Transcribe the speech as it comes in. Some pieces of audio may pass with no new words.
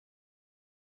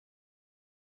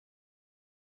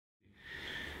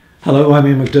Hello, I'm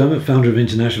Ian McDermott, founder of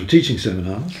International Teaching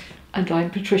Seminars. And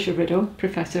I'm Patricia Riddle,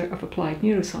 Professor of Applied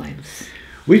Neuroscience.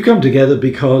 We've come together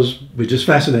because we're just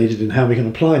fascinated in how we can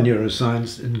apply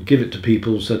neuroscience and give it to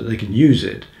people so that they can use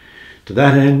it. To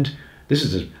that end, this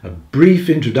is a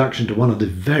brief introduction to one of the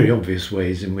very obvious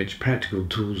ways in which practical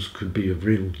tools could be of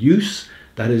real use.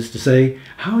 That is to say,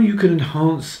 how you can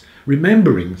enhance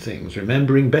remembering things,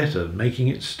 remembering better, making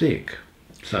it stick.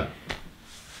 So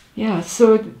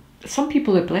some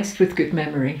people are blessed with good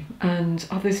memory, and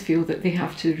others feel that they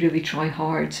have to really try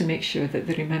hard to make sure that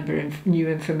they remember new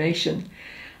information.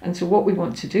 And so what we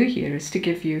want to do here is to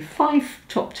give you 5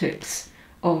 top tips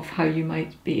of how you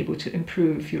might be able to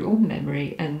improve your own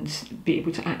memory and be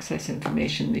able to access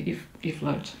information that you've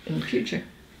learned in the future.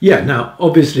 Yeah, now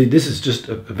obviously this is just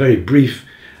a very brief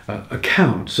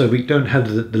account, so we don't have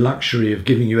the luxury of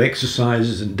giving you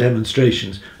exercises and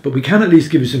demonstrations, but we can at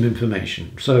least give you some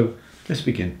information. So let's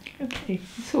begin. Okay,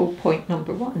 so point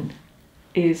number 1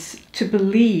 is to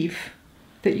believe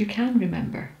that you can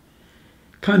remember.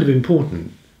 Kind of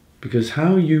important, because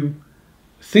how you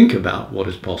think about what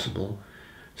is possible,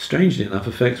 strangely enough,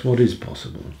 affects what is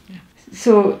possible. Yeah.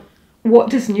 So what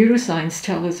does neuroscience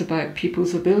tell us about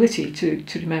people's ability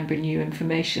to remember new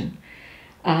information?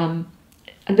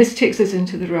 And this takes us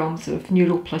into the realms of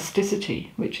neuroplasticity,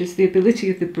 which is the ability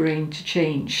of the brain to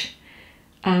change.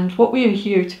 And what we are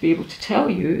here to be able to tell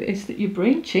you is that your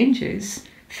brain changes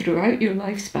throughout your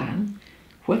lifespan,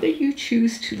 whether you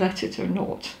choose to let it or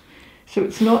not. So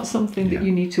it's not something that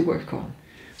you need to work on.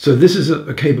 So this is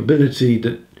a capability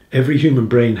that every human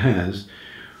brain has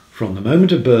from the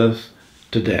moment of birth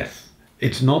to death.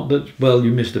 It's not that, well, you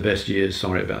missed the best years,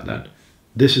 sorry about that.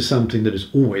 This is something that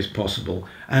is always possible.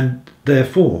 And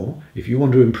therefore, if you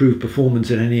want to improve performance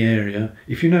in any area,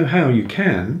 if you know how, you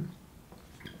can.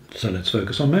 So let's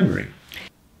focus on memory.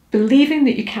 Believing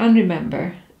that you can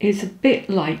remember is a bit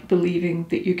like believing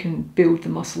that you can build the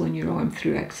muscle in your arm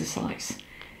through exercise.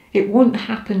 It won't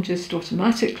happen just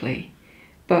automatically,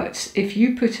 but if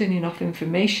you put in enough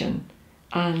information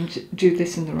and do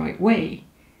this in the right way,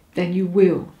 then you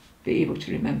will be able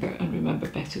to remember and remember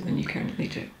better than you currently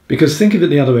do. Because think of it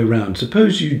the other way around.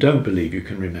 Suppose you don't believe you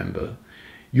can remember.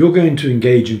 You're going to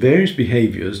engage in various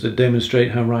behaviours that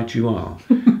demonstrate how right you are.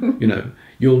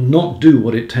 You'll not do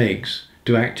what it takes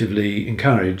to actively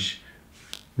encourage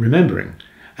remembering.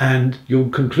 And you'll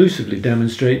conclusively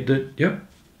demonstrate that, yep,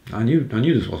 I knew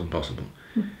this wasn't possible.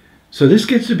 So this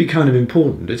gets to be kind of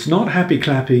important. It's not happy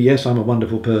clappy, yes, I'm a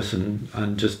wonderful person,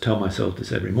 and just tell myself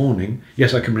this every morning.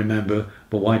 Yes, I can remember,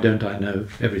 but why don't I know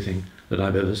everything that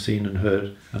I've ever seen and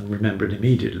heard and remember it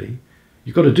immediately?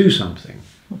 You've got to do something.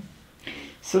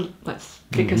 So let's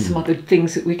think of some other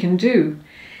things that we can do.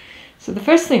 So the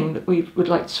first thing that we would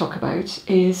like to talk about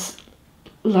is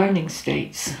learning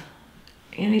states.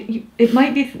 And it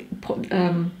might be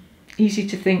easy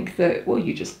to think that, well,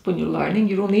 when you're learning,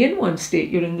 you're only in one state,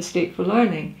 you're in the state for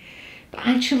learning. But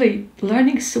actually,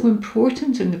 learning is so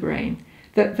important in the brain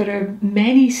that there are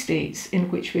many states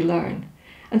in which we learn.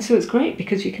 And so it's great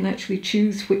because you can actually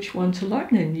choose which one to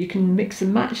learn in. You can mix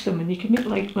and match them, and you can make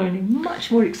life learning much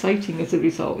more exciting as a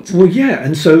result. Well, yeah,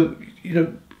 and so,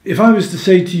 if I was to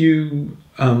say to you,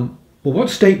 well, what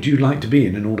state do you like to be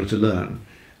in order to learn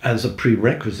as a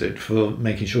prerequisite for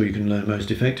making sure you can learn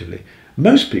most effectively?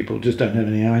 Most people just don't have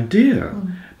any idea.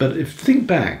 But think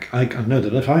back, I know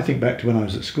that if I think back to when I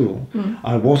was at school,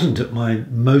 I wasn't at my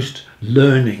most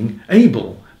learning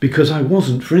able because I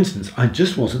wasn't, for instance, I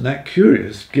just wasn't that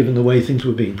curious given the way things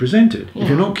were being presented. Yeah. If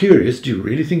you're not curious, do you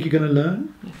really think you're going to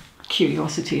learn?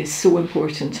 Curiosity is so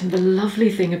important, and the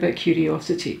lovely thing about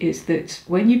curiosity is that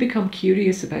when you become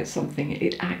curious about something,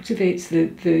 it activates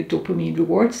the dopamine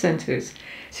reward centres,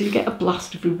 so you get a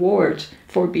blast of reward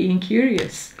for being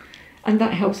curious, and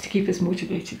that helps to keep us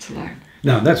motivated to learn.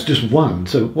 Now that's just one,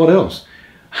 so what else?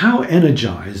 How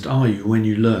energized are you when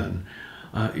you learn?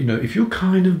 If you're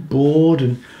kind of bored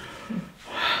and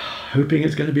hoping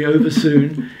it's going to be over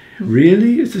soon,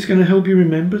 really? Is this going to help you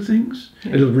remember things?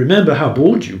 Yeah. It'll remember how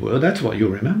bored you were. That's what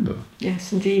you'll remember.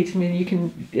 Yes, indeed. I mean, you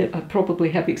can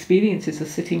probably have experiences of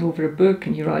sitting over a book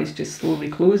and your eyes just slowly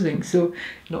closing. So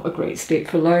not a great state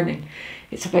for learning.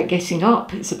 It's about getting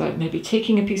up. It's about maybe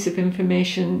taking a piece of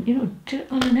information, do it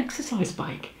on an exercise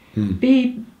bike.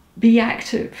 Be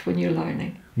active when you're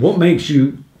learning. What makes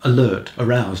you alert,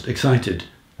 aroused, excited?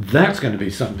 That's going to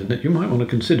be something that you might want to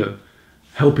consider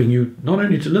helping you not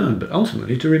only to learn, but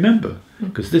ultimately to remember,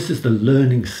 because this is the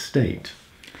learning state.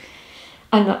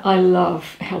 And I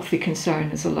love healthy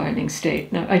concern as a learning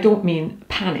state. Now, I don't mean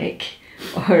panic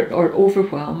or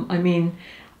overwhelm. I mean,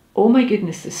 oh my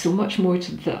goodness, there's so much more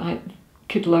to that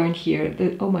could learn here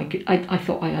that, oh my god, I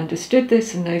thought I understood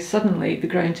this, and now suddenly the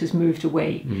ground has moved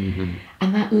away.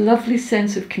 And that lovely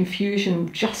sense of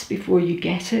confusion just before you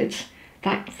get it,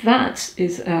 that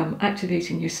is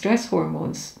activating your stress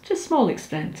hormones to a small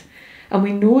extent. And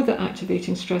we know that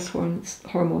activating stress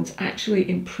hormones actually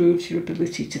improves your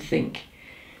ability to think.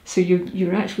 So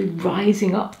you're actually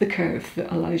rising up the curve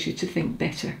that allows you to think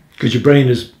better. Because your brain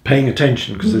is paying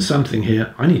attention, because there's something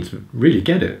here, I need to really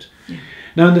get it. Yeah.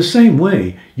 Now, in the same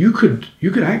way, you could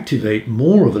activate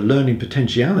more of a learning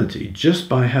potentiality just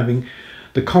by having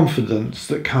the confidence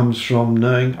that comes from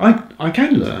knowing I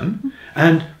can learn,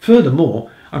 and furthermore,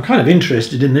 I'm kind of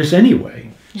interested in this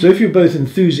anyway. So if you're both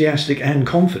enthusiastic and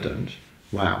confident,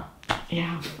 wow.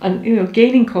 Yeah, and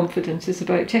gaining confidence is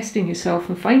about testing yourself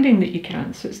and finding that you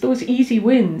can. So it's those easy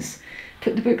wins.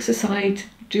 Put the books aside,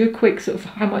 do a quick sort of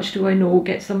how much do I know,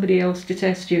 get somebody else to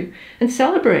test you, and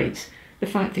celebrate the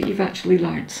fact that you've actually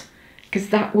learnt, because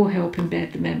that will help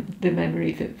embed the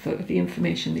memory, the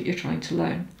information that you're trying to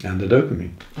learn. And the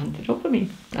dopamine. And the dopamine,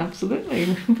 absolutely.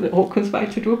 It all comes back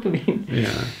to dopamine.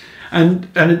 Yeah,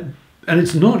 and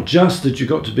it's not just that you've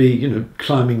got to be,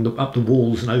 climbing up the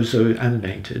walls and oh so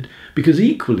animated, because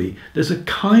equally there's a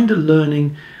kind of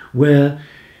learning where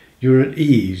you're at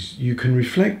ease, you can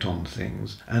reflect on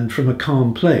things, and from a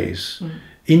calm place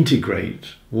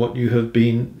integrate what you have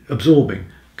been absorbing.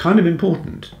 Kind of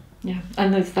important. Yeah,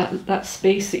 and there's that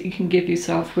space that you can give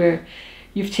yourself where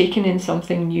you've taken in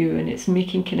something new and it's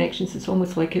making connections. It's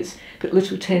almost like it's got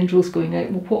little tendrils going out.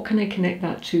 Well, what can I connect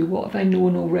that to? What have I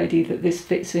known already that this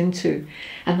fits into?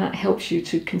 And that helps you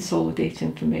to consolidate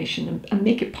information and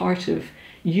make it part of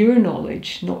your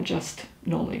knowledge, not just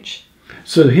knowledge.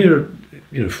 So here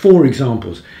are 4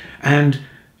 examples. And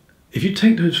if you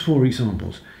take those 4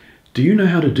 examples, do you know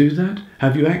how to do that?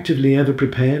 Have you actively ever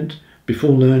prepared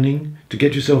before learning to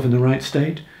get yourself in the right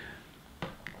state?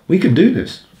 We can do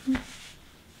this.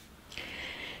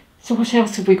 So what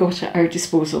else have we got at our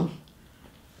disposal?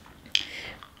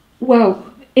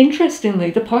 Well,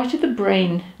 interestingly, the part of the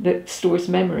brain that stores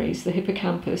memories, the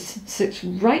hippocampus, sits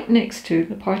right next to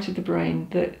the part of the brain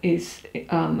that is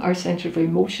our centre of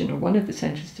emotion, or one of the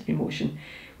centres of emotion,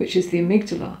 which is the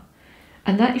amygdala.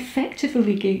 And that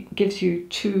effectively gives you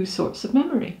 2 sorts of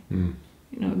memory.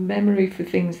 Memory for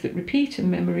things that repeat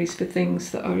and memories for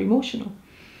things that are emotional.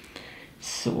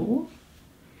 So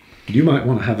you might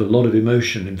want to have a lot of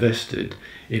emotion invested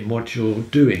in what you're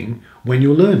doing when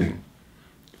you're learning.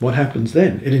 What happens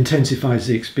then? It intensifies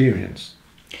the experience.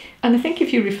 And I think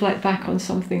if you reflect back on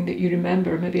something that you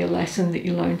remember, maybe a lesson that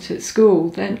you learnt at school,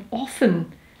 then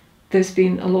often there's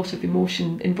been a lot of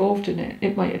emotion involved in it.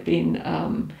 It might have been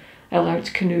I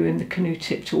learnt canoe and the canoe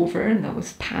tipped over and that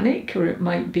was panic, or it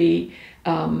might be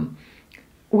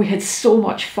we had so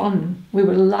much fun, we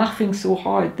were laughing so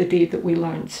hard the day that we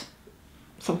learnt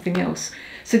something else.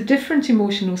 So different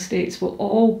emotional states will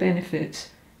all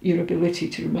benefit your ability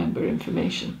to remember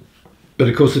information. But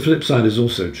of course the flip side is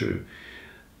also true.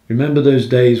 Remember those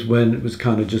days when it was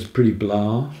kind of just pretty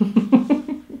blah?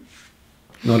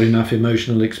 Not enough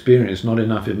emotional experience, not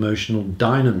enough emotional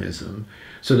dynamism.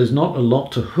 So there's not a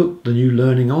lot to hook the new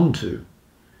learning onto.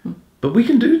 But we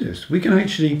can do this. We can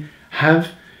actually have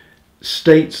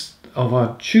states of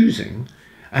our choosing,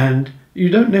 and you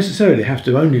don't necessarily have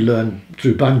to only learn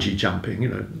through bungee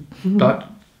jumping, but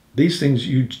these things,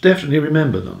 you definitely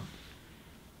remember them.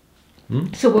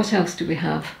 So what else do we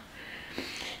have?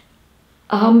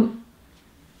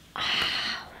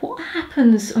 What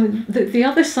happens, the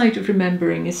other side of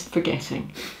remembering is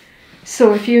forgetting.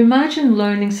 So if you imagine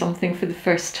learning something for the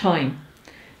first time,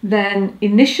 then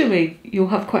initially you'll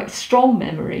have quite a strong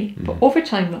memory, but over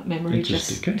time that memory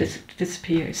just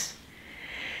disappears.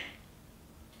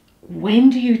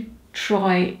 When do you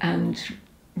try and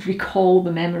recall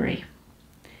the memory?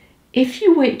 If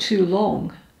you wait too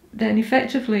long, then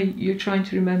effectively you're trying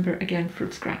to remember again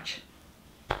from scratch.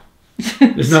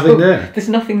 There's nothing there. There's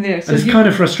nothing there. So and it's kind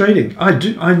of frustrating.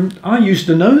 I used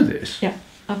to know this. Yeah,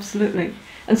 absolutely.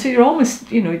 And so you're almost,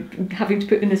 having to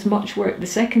put in as much work the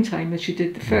second time as you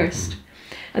did the first.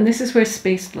 And this is where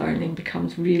spaced learning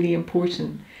becomes really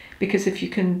important, because if you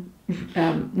can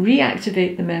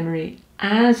reactivate the memory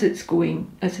as it's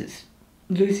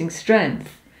losing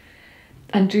strength,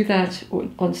 and do that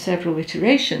on several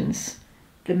iterations,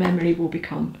 the memory will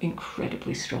become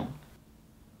incredibly strong.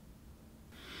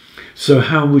 So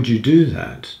how would you do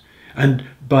that? And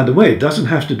by the way, it doesn't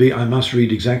have to be I must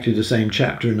read exactly the same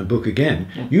chapter in a book again.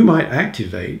 Yeah. You might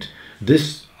activate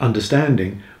this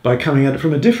understanding by coming at it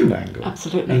from a different angle.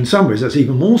 Absolutely. And in some ways that's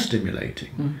even more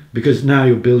stimulating, because now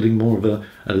you're building more of a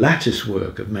lattice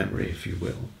work of memory, if you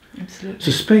will. Absolutely.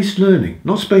 So spaced learning,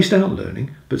 not spaced out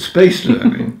learning, but spaced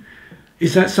learning,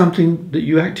 is that something that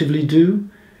you actively do?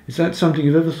 Is that something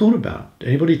you've ever thought about? Did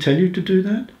anybody tell you to do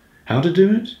that? How to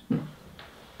do it?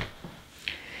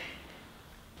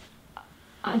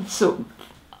 And so,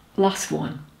 last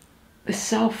one, the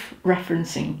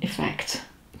self-referencing effect.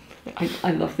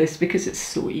 I love this because it's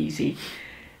so easy.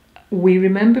 We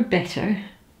remember better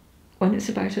when it's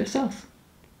about ourselves.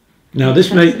 Now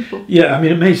this may, yeah, I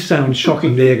mean, it may sound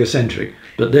shockingly egocentric,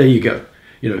 but there you go.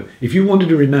 You know, if you wanted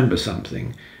to remember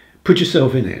something, put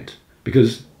yourself in it,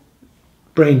 because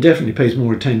brain definitely pays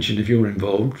more attention if you're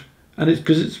involved, and it's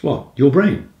because it's what? Your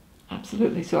brain.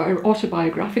 Absolutely. So our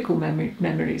autobiographical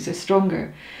memories are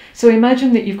stronger. So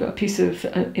imagine that you've got a piece of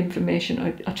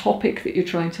information, a topic that you're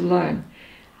trying to learn.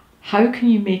 How can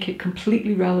you make it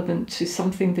completely relevant to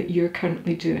something that you're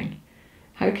currently doing?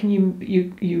 How can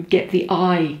you get the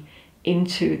eye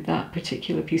into that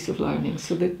particular piece of learning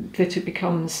so that it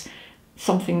becomes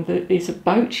something that is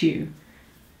about you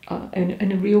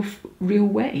in a real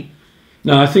way?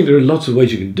 Now, I think there are lots of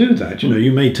ways you can do that. You know,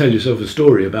 you may tell yourself a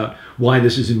story about why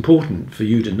this is important for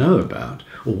you to know about,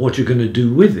 or what you're going to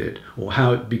do with it, or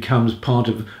how it becomes part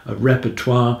of a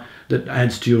repertoire that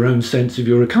adds to your own sense of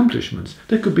your accomplishments.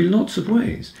 There could be lots of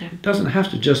ways. Yeah. It doesn't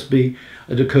have to just be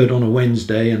it occurred on a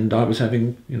Wednesday and I was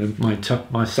having, you know,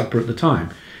 my supper at the time.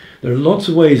 There are lots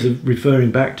of ways of referring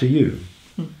back to you.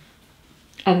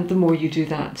 And the more you do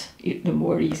that, the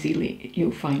more easily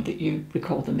you'll find that you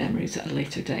recall the memories at a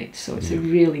later date. So it's a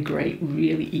really great,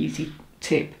 really easy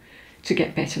tip to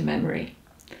get better memory.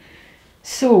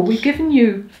 So we've given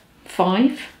you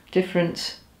 5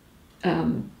 different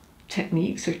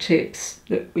techniques or tips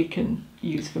that we can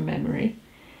use for memory.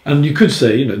 And you could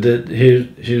say, you know, that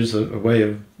here's a way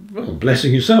of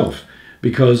blessing yourself,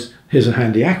 because here's a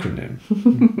handy acronym.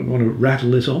 You want to rattle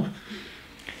this off?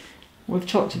 We've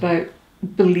talked about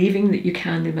believing that you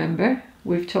can remember.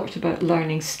 We've talked about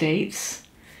learning states.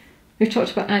 We've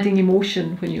talked about adding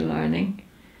emotion when you're learning.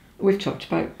 We've talked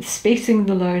about spacing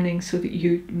the learning so that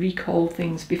you recall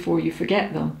things before you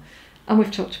forget them. And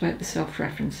we've talked about the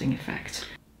self-referencing effect.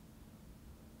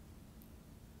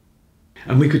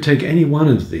 And we could take any one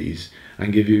of these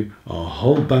and give you a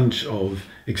whole bunch of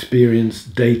experience,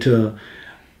 data,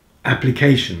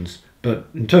 applications. But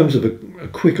in terms of a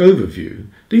quick overview,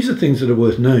 these are things that are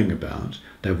worth knowing about.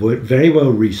 They're very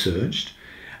well researched,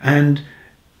 and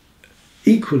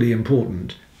equally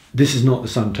important, this is not the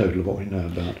sum total of what we know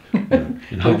about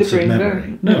enhancing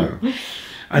memory. No.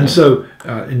 And so,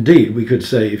 indeed, we could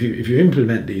say if you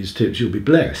implement these tips, you'll be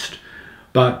blessed.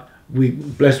 But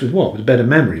blessed with what? With better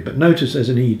memory. But notice there's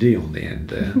an ED on the end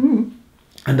there.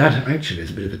 And that actually is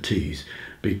a bit of a tease,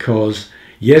 because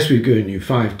yes, we've given you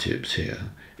 5 tips here.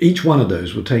 Each one of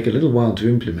those will take a little while to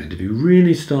implement if you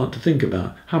really start to think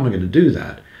about how am I going to do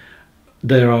that.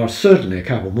 There are certainly a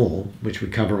couple more which we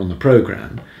cover on the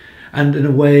programme, and in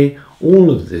a way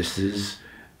all of this is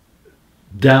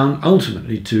down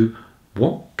ultimately to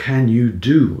what can you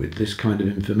do with this kind of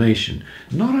information,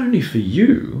 not only for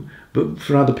you but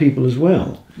for other people as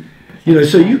well. You know,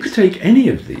 so you could take any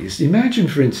of these. Imagine,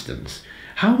 for instance,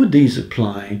 how would these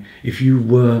apply if you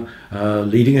were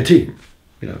leading a team?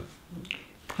 You know,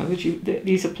 how would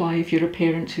these apply if you're a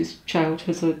parent whose child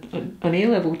has an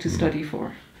A-level to study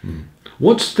for?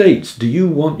 What states do you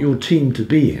want your team to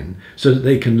be in so that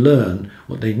they can learn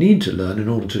what they need to learn in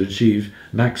order to achieve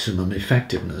maximum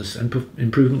effectiveness and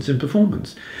improvements in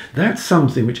performance? That's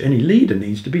something which any leader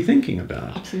needs to be thinking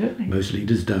about. Absolutely. Most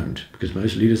leaders don't, because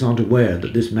most leaders aren't aware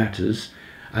that this matters,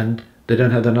 and they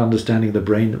don't have that understanding of the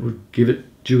brain that would give it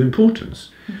due importance.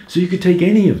 So you could take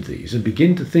any of these and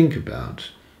begin to think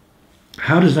about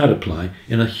how does that apply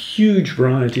in a huge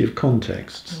variety of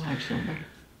contexts.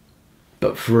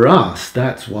 But for us,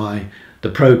 that's why the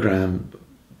programme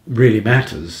really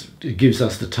matters. It gives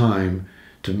us the time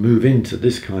to move into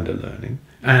this kind of learning.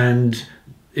 And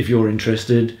if you're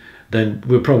interested, then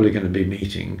we're probably going to be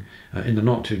meeting in the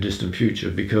not too distant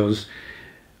future, because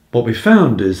what we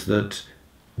found is that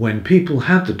when people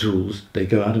have the tools, they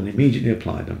go out and immediately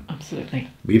apply them. Absolutely.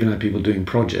 We even have people doing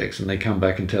projects and they come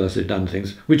back and tell us they've done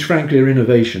things which frankly are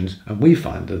innovations, and we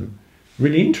find them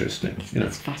really interesting.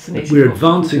 That's fascinating. We're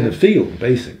advancing the field,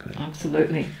 basically.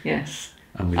 Absolutely, yes.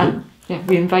 And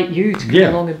we invite you to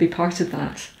come along and be part of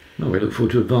that. No, we look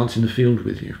forward to advancing the field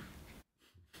with you.